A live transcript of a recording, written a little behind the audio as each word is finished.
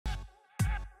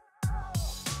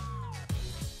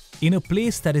in a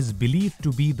place that is believed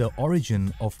to be the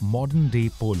origin of modern-day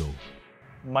polo.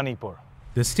 Manipur.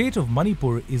 The state of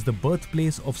Manipur is the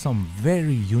birthplace of some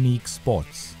very unique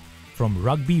sports. From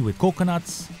rugby with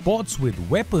coconuts, sports with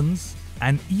weapons,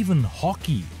 and even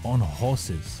hockey on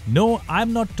horses. No,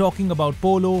 I'm not talking about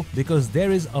polo because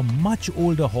there is a much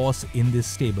older horse in this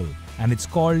stable, and it's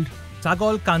called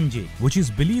Sagol Kangjei, which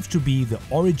is believed to be the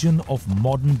origin of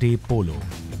modern-day polo.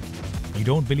 You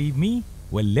don't believe me?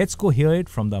 Well, let's go hear it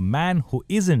from the man who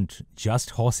isn't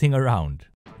just horsing around.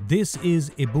 This is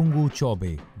Ebungu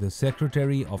Chobe, the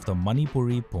secretary of the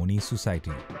Manipuri Pony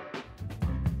Society.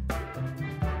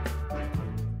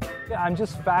 I'm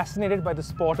just fascinated by the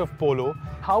sport of polo.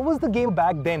 How was the game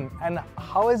back then and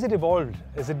how has it evolved?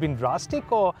 Has it been drastic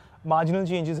or marginal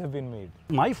changes have been made?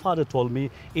 My father told me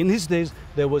in his days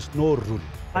there was no rule.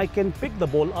 I can pick the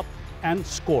ball up and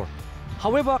score.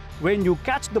 However, when you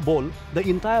catch the ball, the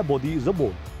entire body is a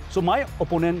ball. So my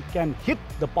opponent can hit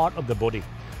the part of the body.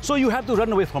 So you have to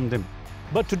run away from them.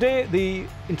 But today the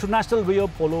international way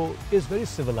of polo is very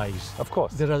civilized. Of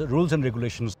course. There are rules and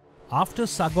regulations. After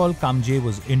Sagol Kangjei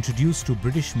was introduced to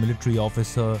British military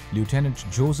officer Lieutenant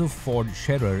Joseph Ford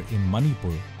Shearer in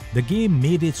Manipur, the game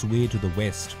made its way to the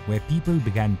west, where people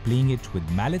began playing it with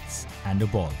mallets and a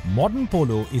ball. Modern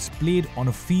polo is played on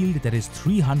a field that is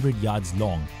 300 yards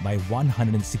long by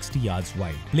 160 yards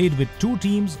wide, played with 2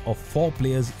 teams of 4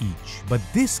 players each. But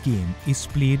this game is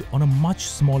played on a much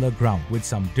smaller ground with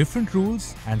some different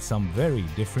rules and some very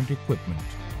different equipment.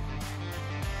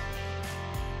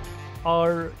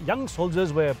 Our young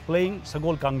soldiers were playing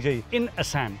Sagol Kangjei in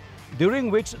Assam,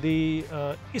 during which the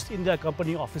East India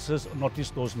Company officers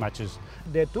noticed those matches.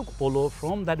 They took polo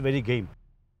from that very game.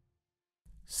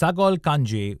 Sagol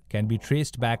Kangjei can be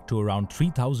traced back to around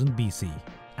 3000 BC,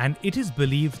 and it is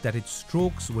believed that its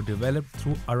strokes were developed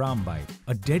through arambai,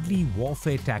 a deadly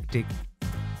warfare tactic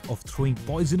of throwing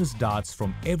poisonous darts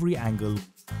from every angle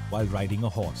while riding a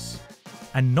horse.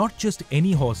 And not just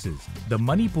any horses, the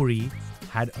Manipuri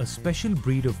had a special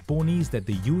breed of ponies that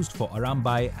they used for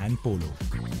arambai and polo.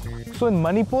 So in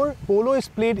Manipur, polo is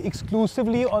played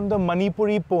exclusively on the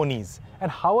Manipuri ponies. And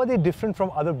how are they different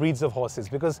from other breeds of horses?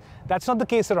 Because that's not the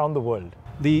case around the world.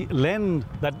 The land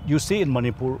that you see in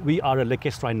Manipur, we are a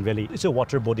lake shrine valley. It's a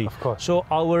water body. Of course. So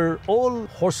our all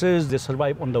horses, they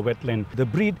survive on the wetland. The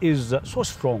breed is so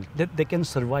strong that they can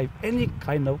survive any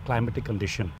kind of climatic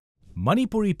condition.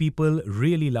 Manipuri people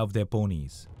really love their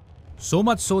ponies. So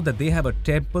much so that they have a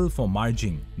temple for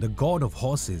Marjing, the god of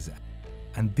horses,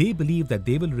 and they believe that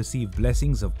they will receive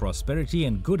blessings of prosperity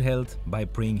and good health by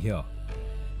praying here.